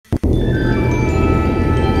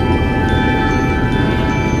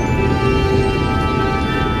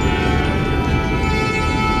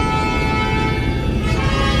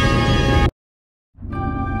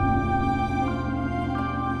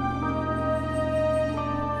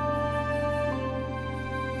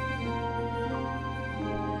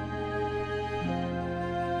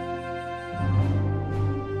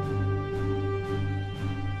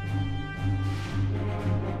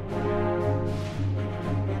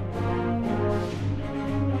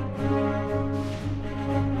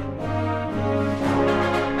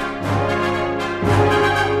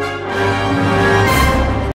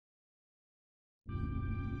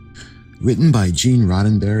Written by Gene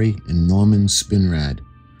Roddenberry and Norman Spinrad.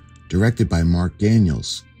 Directed by Mark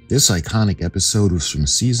Daniels. This iconic episode was from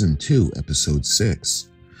Season 2, Episode 6.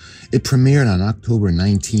 It premiered on October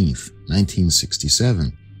 19th,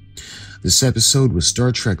 1967. This episode was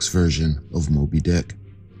Star Trek's version of Moby Dick.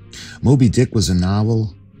 Moby Dick was a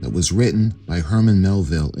novel that was written by Herman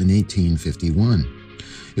Melville in 1851.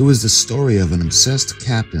 It was the story of an obsessed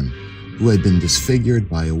captain who had been disfigured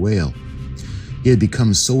by a whale. He had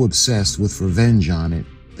become so obsessed with revenge on it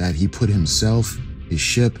that he put himself, his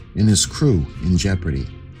ship, and his crew in jeopardy.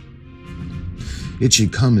 It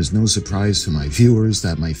should come as no surprise to my viewers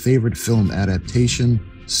that my favorite film adaptation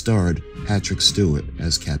starred Patrick Stewart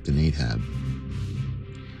as Captain Ahab.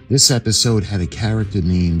 This episode had a character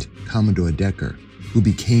named Commodore Decker, who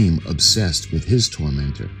became obsessed with his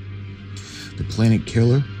tormentor. The planet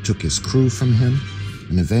killer took his crew from him,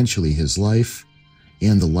 and eventually his life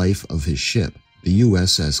and the life of his ship, the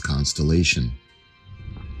USS Constellation.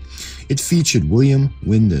 It featured William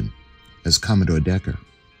Wyndon as Commodore Decker.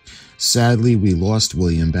 Sadly, we lost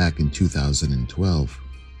William back in 2012.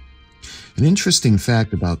 An interesting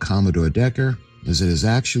fact about Commodore Decker is it is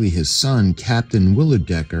actually his son, Captain Willard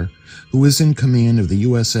Decker, who is in command of the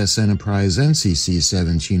USS Enterprise NCC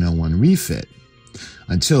 1701 refit,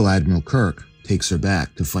 until Admiral Kirk takes her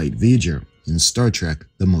back to fight V'ger in Star Trek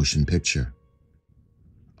The Motion Picture.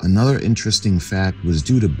 Another interesting fact was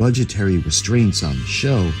due to budgetary restraints on the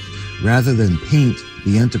show, rather than paint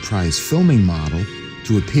the Enterprise filming model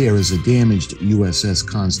to appear as a damaged USS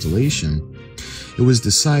Constellation, it was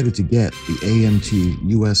decided to get the AMT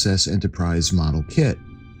USS Enterprise model kit.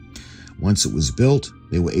 Once it was built,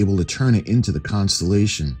 they were able to turn it into the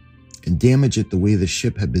Constellation and damage it the way the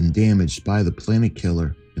ship had been damaged by the planet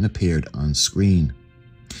killer and appeared on screen.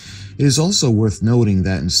 It is also worth noting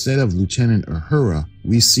that instead of Lieutenant Uhura,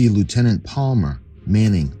 we see Lieutenant Palmer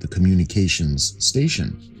manning the communications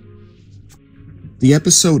station. The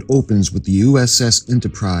episode opens with the USS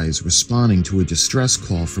Enterprise responding to a distress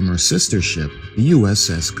call from her sister ship, the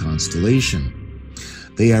USS Constellation.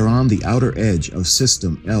 They are on the outer edge of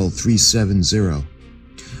System L370.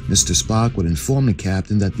 Mr. Spock would inform the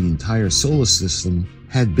captain that the entire solar system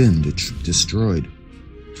had been destroyed.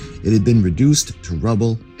 It had been reduced to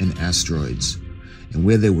rubble and asteroids, and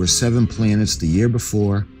where there were 7 planets the year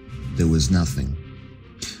before, there was nothing.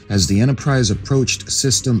 As the Enterprise approached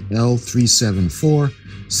System L374,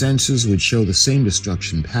 sensors would show the same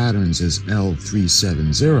destruction patterns as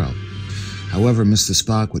L370. However, Mr.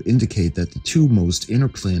 Spock would indicate that the 2 most inner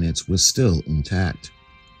planets were still intact.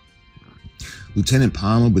 Lieutenant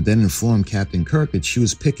Palmer would then inform Captain Kirk that she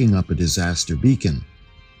was picking up a disaster beacon.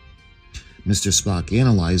 Mr. Spock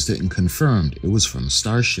analyzed it and confirmed it was from a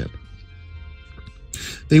starship.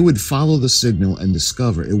 They would follow the signal and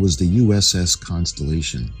discover it was the USS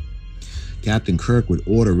Constellation. Captain Kirk would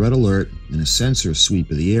order red alert and a sensor sweep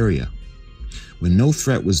of the area. When no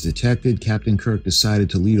threat was detected, Captain Kirk decided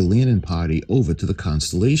to lead a landing party over to the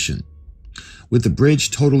Constellation. With the bridge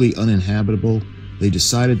totally uninhabitable, they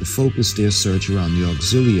decided to focus their search around the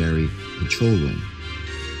auxiliary control room.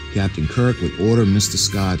 Captain Kirk would order Mr.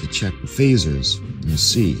 Scott to check the phasers and to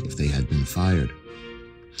see if they had been fired.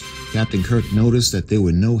 Captain Kirk noticed that there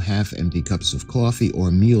were no half-empty cups of coffee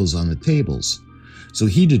or meals on the tables, so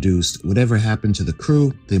he deduced whatever happened to the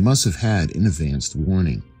crew, they must have had an advanced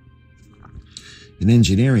warning. In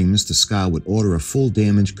engineering, Mr. Scott would order a full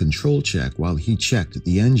damage control check while he checked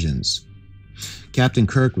the engines. Captain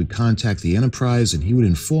Kirk would contact the Enterprise and he would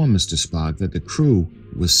inform Mr. Spock that the crew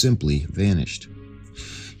was simply vanished.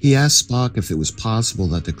 He asked Spock if it was possible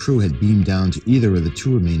that the crew had beamed down to either of the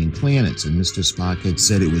 2 remaining planets, and Mr. Spock had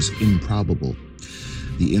said it was improbable.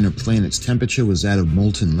 The inner planet's temperature was that of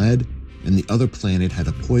molten lead, and the other planet had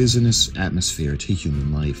a poisonous atmosphere to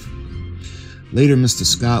human life. Later, Mr.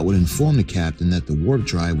 Scott would inform the captain that the warp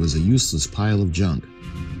drive was a useless pile of junk,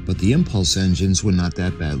 but the impulse engines were not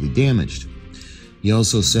that badly damaged. He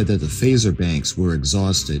also said that the phaser banks were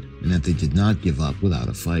exhausted and that they did not give up without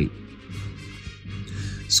a fight.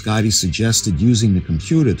 Scotty suggested using the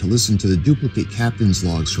computer to listen to the duplicate captain's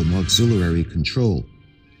logs from auxiliary control.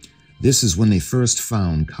 This is when they first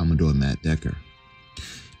found Commodore Matt Decker.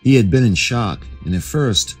 He had been in shock and at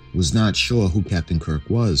first was not sure who Captain Kirk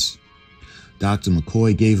was. Dr.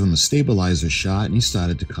 McCoy gave him a stabilizer shot and he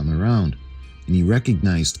started to come around, and he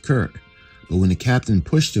recognized Kirk, but when the captain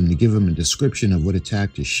pushed him to give him a description of what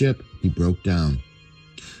attacked his ship, he broke down.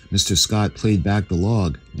 Mr. Scott played back the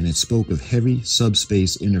log, and it spoke of heavy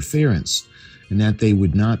subspace interference, and that they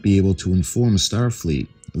would not be able to inform Starfleet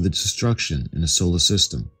of the destruction in the solar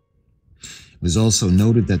system. It was also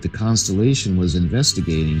noted that the constellation was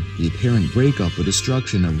investigating the apparent breakup or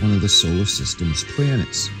destruction of one of the solar system's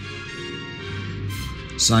planets.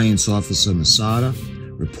 Science Officer Masada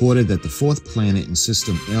reported that the fourth planet in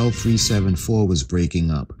System L374 was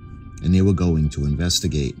breaking up, and they were going to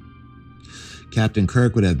investigate. Captain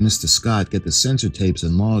Kirk would have Mr. Scott get the sensor tapes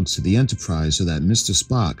and logs to the Enterprise so that Mr.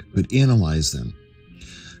 Spock could analyze them.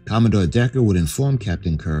 Commodore Decker would inform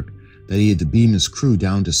Captain Kirk that he had to beam his crew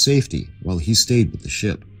down to safety while he stayed with the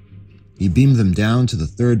ship. He beamed them down to the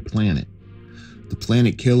third planet. The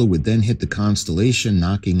planet killer would then hit the constellation,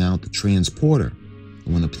 knocking out the transporter.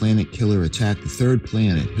 And when the planet killer attacked the third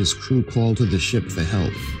planet, his crew called to the ship for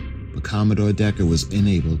help, but Commodore Decker was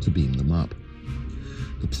unable to beam them up.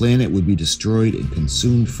 The planet would be destroyed and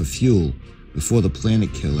consumed for fuel before the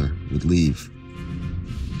planet killer would leave.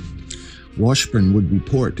 Washburn would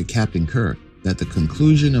report to Captain Kirk that the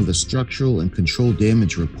conclusion of the structural and control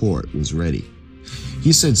damage report was ready.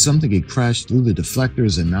 He said something had crashed through the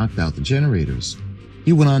deflectors and knocked out the generators.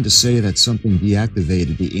 He went on to say that something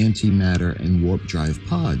deactivated the antimatter and warp drive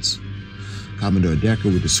pods. Commodore Decker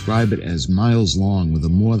would describe it as miles long with a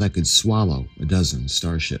maw that could swallow a dozen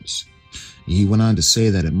starships. He went on to say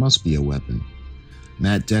that it must be a weapon.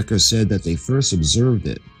 Matt Decker said that they first observed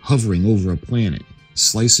it hovering over a planet,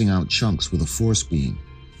 slicing out chunks with a force beam.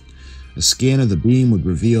 A scan of the beam would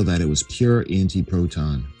reveal that it was pure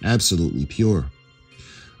antiproton, absolutely pure.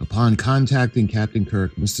 Upon contacting Captain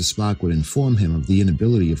Kirk, Mr. Spock would inform him of the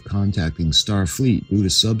inability of contacting Starfleet due to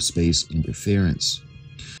subspace interference.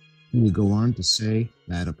 He would go on to say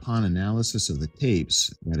that upon analysis of the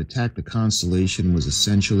tapes, that attacked the constellation was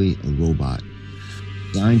essentially a robot,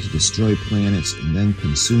 designed to destroy planets and then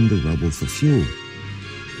consume the rubble for fuel.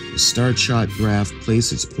 The Starshot graph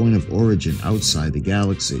placed its point of origin outside the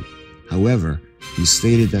galaxy. However, he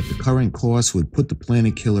stated that the current course would put the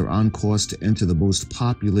planet killer on course to enter the most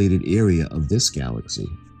populated area of this galaxy.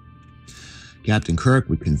 Captain Kirk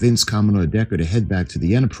would convince Commodore Decker to head back to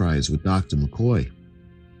the Enterprise with Dr. McCoy.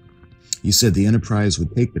 He said the Enterprise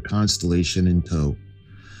would take the constellation in tow.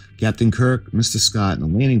 Captain Kirk, Mr. Scott, and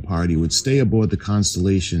the landing party would stay aboard the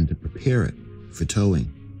constellation to prepare it for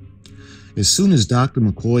towing. As soon as Dr.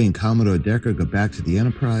 McCoy and Commodore Decker got back to the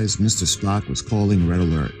Enterprise, Mr. Spock was calling Red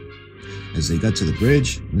Alert. As they got to the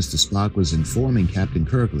bridge, Mr. Spock was informing Captain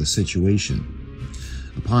Kirk of the situation.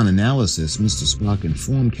 Upon analysis, Mr. Spock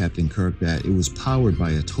informed Captain Kirk that it was powered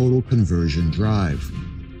by a total conversion drive,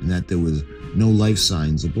 and that there was no life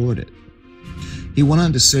signs aboard it. He went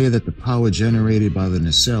on to say that the power generated by the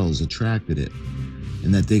nacelles attracted it,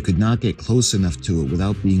 and that they could not get close enough to it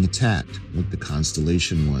without being attacked, like the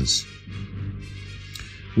constellation was.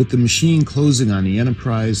 With the machine closing on the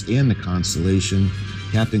Enterprise and the constellation,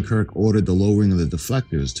 Captain Kirk ordered the lowering of the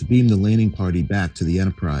deflectors to beam the landing party back to the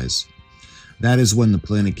Enterprise. That is when the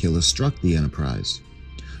planet killer struck the Enterprise.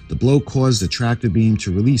 The blow caused the tractor beam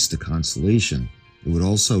to release the constellation. It would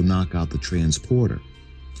also knock out the transporter.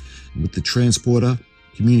 With the transporter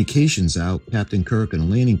communications out, Captain Kirk and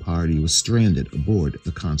the landing party was stranded aboard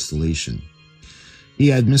the constellation. He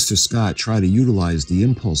had Mr. Scott try to utilize the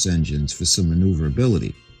impulse engines for some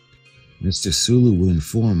maneuverability. Mr. Sulu would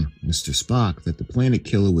inform Mr. Spock that the planet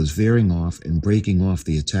killer was veering off and breaking off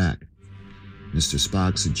the attack. Mr.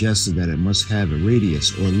 Spock suggested that it must have a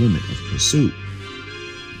radius or limit of pursuit.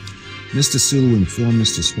 Mr. Sulu informed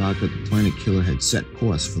Mr. Spock that the planet killer had set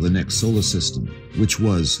course for the next solar system, which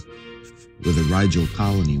was where the Rigel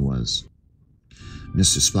colony was.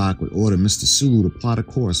 Mr. Spock would order Mr. Sulu to plot a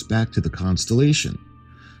course back to the constellation.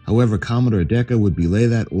 However, Commodore Decker would belay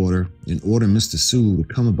that order and order Mr. Sulu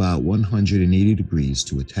to come about 180 degrees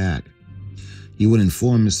to attack. He would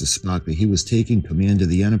inform Mr. Spock that he was taking command of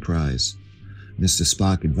the Enterprise. Mr.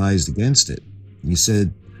 Spock advised against it. He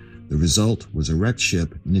said the result was a wrecked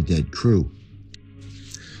ship and a dead crew.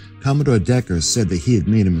 Commodore Decker said that he had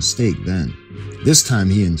made a mistake then. This time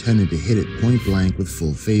he intended to hit it point blank with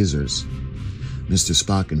full phasers. Mr.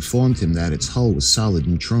 Spock informed him that its hull was solid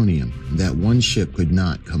neutronium and that one ship could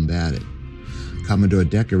not combat it. Commodore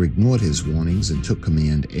Decker ignored his warnings and took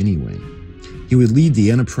command anyway. He would lead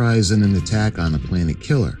the Enterprise in an attack on the planet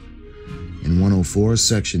killer. In 104,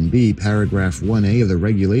 Section B, Paragraph 1A of the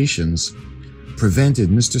regulations prevented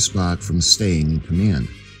Mr. Spock from staying in command,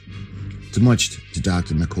 much to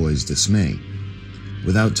Dr. McCoy's dismay.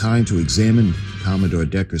 Without time to examine Commodore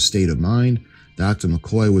Decker's state of mind, Dr.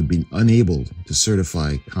 McCoy would be unable to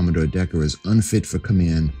certify Commodore Decker as unfit for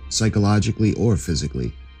command, psychologically or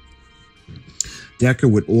physically. Decker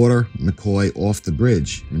would order McCoy off the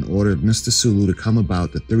bridge and order Mr. Sulu to come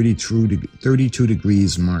about the 32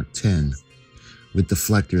 degrees Mark 10. with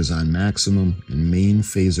deflectors on maximum and main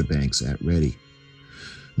phaser banks at ready.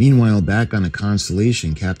 Meanwhile, back on the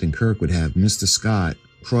Constellation, Captain Kirk would have Mr. Scott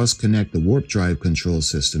cross-connect the warp drive control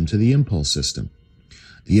system to the impulse system.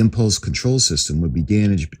 The impulse control system would be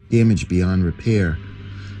damaged beyond repair.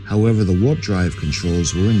 However, the warp drive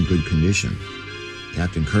controls were in good condition.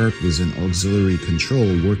 Captain Kirk was in auxiliary control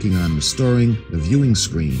working on restoring the viewing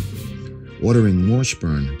screen, ordering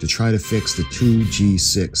Washburn to try to fix the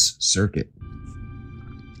 2G6 circuit.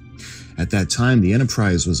 At that time, the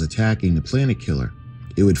Enterprise was attacking the planet killer.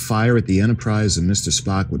 It would fire at the Enterprise and Mr.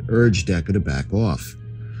 Spock would urge Decker to back off.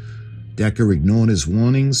 Decker ignored his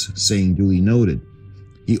warnings, saying duly noted.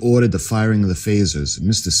 He ordered the firing of the phasers.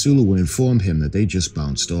 Mr. Sulu would inform him that they just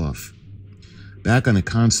bounced off. Back on the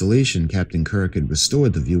Constellation, Captain Kirk had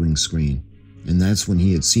restored the viewing screen, and that's when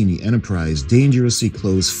he had seen the Enterprise dangerously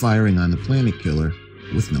close, firing on the planet killer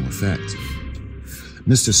with no effect.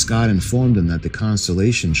 Mr. Scott informed him that the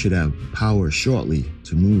Constellation should have power shortly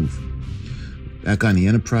to move. Back on the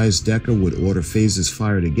Enterprise, Decker would order phasers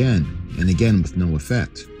fired again, and again with no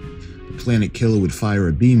effect. The planet killer would fire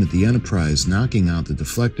a beam at the Enterprise, knocking out the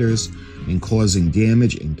deflectors and causing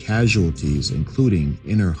damage and casualties, including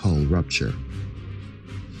inner hull rupture.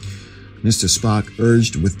 Mr. Spock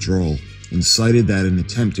urged withdrawal and cited that an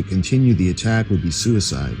attempt to continue the attack would be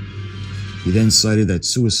suicide. He then cited that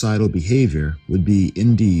suicidal behavior would be,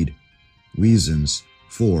 indeed, reasons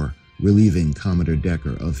for relieving Commodore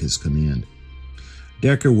Decker of his command.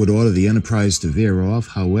 Decker would order the Enterprise to veer off.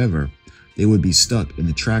 However, they would be stuck in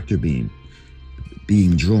the tractor beam,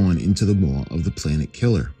 being drawn into the maw of the planet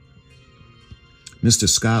killer. Mr.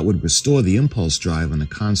 Scott would restore the impulse drive on the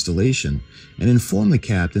Constellation and inform the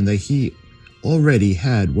captain that he already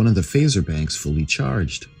had one of the phaser banks fully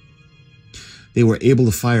charged. They were able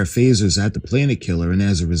to fire phasers at the planet killer, and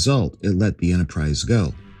as a result, it let the Enterprise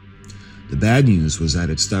go. The bad news was that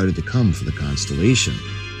it started to come for the Constellation,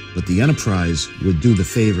 but the Enterprise would do the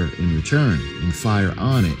favor in return and fire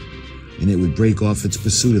on it, and it would break off its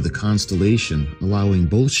pursuit of the Constellation, allowing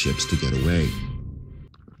both ships to get away.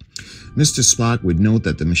 Mr. Spock would note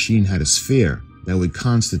that the machine had a sphere that would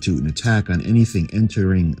constitute an attack on anything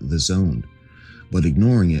entering the zone, but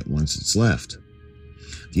ignoring it once it's left.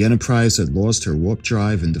 The Enterprise had lost her warp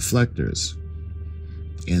drive and deflectors,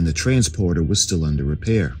 and the transporter was still under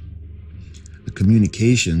repair. The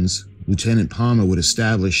communications, Lieutenant Palmer would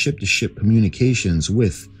establish ship-to-ship communications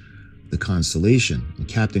with the Constellation, and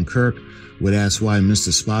Captain Kirk would ask why Mr.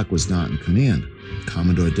 Spock was not in command.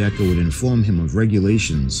 Commodore Decker would inform him of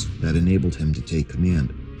regulations that enabled him to take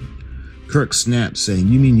command. Kirk snapped, saying,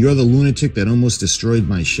 "You mean you're the lunatic that almost destroyed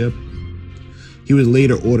my ship?" He would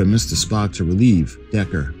later order Mr. Spock to relieve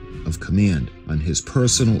Decker of command on his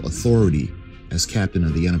personal authority as captain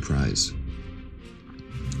of the Enterprise.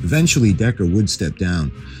 Eventually, Decker would step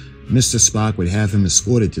down. Mr. Spock would have him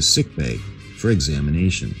escorted to sickbay for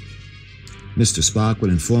examination. Mr. Spock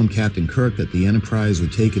would inform Captain Kirk that the Enterprise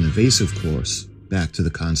would take an evasive course back to the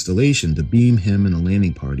Constellation to beam him and the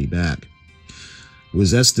landing party back. It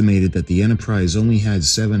was estimated that the Enterprise only had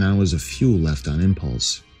 7 hours of fuel left on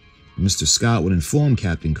impulse. Mr. Scott would inform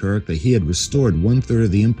Captain Kirk that he had restored 1/3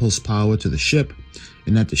 of the impulse power to the ship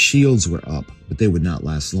and that the shields were up, but they would not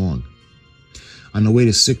last long. On the way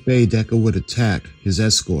to sickbay, Decker would attack his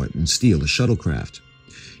escort and steal a shuttlecraft.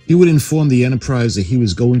 He would inform the Enterprise that he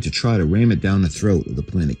was going to try to ram it down the throat of the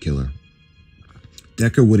planet killer.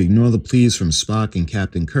 Decker would ignore the pleas from Spock and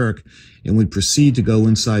Captain Kirk and would proceed to go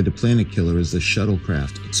inside the planet killer as the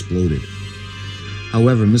shuttlecraft exploded.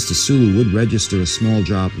 However, Mr. Sulu would register a small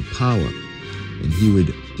drop of power, and he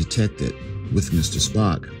would detect it with Mr.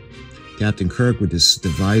 Spock. Captain Kirk would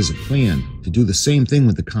devise a plan to do the same thing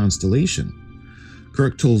with the Constellation.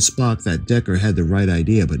 Kirk told Spock that Decker had the right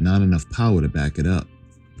idea, but not enough power to back it up.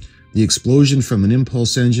 The explosion from an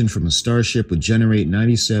impulse engine from a starship would generate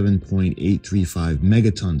 97.835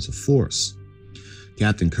 megatons of force.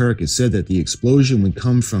 Captain Kirk had said that the explosion would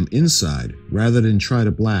come from inside rather than try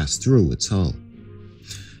to blast through its hull.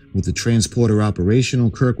 With the transporter operational,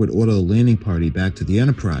 Kirk would order the landing party back to the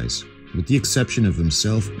Enterprise, with the exception of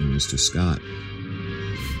himself and Mr. Scott.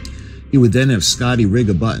 He would then have Scotty rig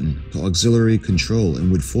a button to auxiliary control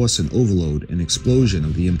and would force an overload and explosion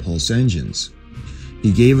of the impulse engines.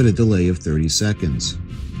 He gave it a delay of 30 seconds.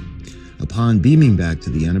 Upon beaming back to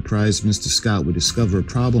the Enterprise, Mr. Scott would discover a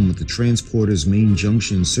problem with the transporter's main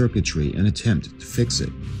junction circuitry and attempt to fix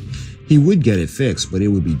it. He would get it fixed, but it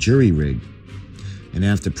would be jury-rigged. And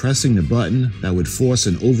after pressing the button that would force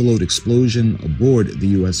an overload explosion aboard the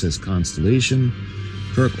USS Constellation,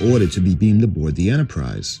 Kirk ordered to be beamed aboard the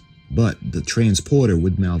Enterprise, but the transporter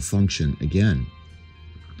would malfunction again.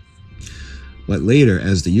 But later,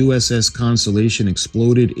 as the USS Constellation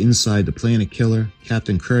exploded inside the Planet Killer,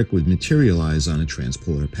 Captain Kirk would materialize on a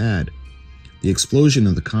transporter pad. The explosion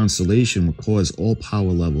of the Constellation would cause all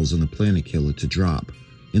power levels on the Planet Killer to drop,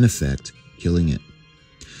 in effect, killing it.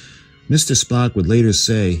 Mr. Spock would later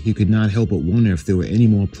say he could not help but wonder if there were any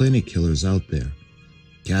more Planet Killers out there.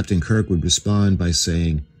 Captain Kirk would respond by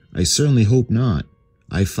saying, "I certainly hope not.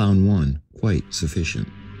 I found one quite sufficient."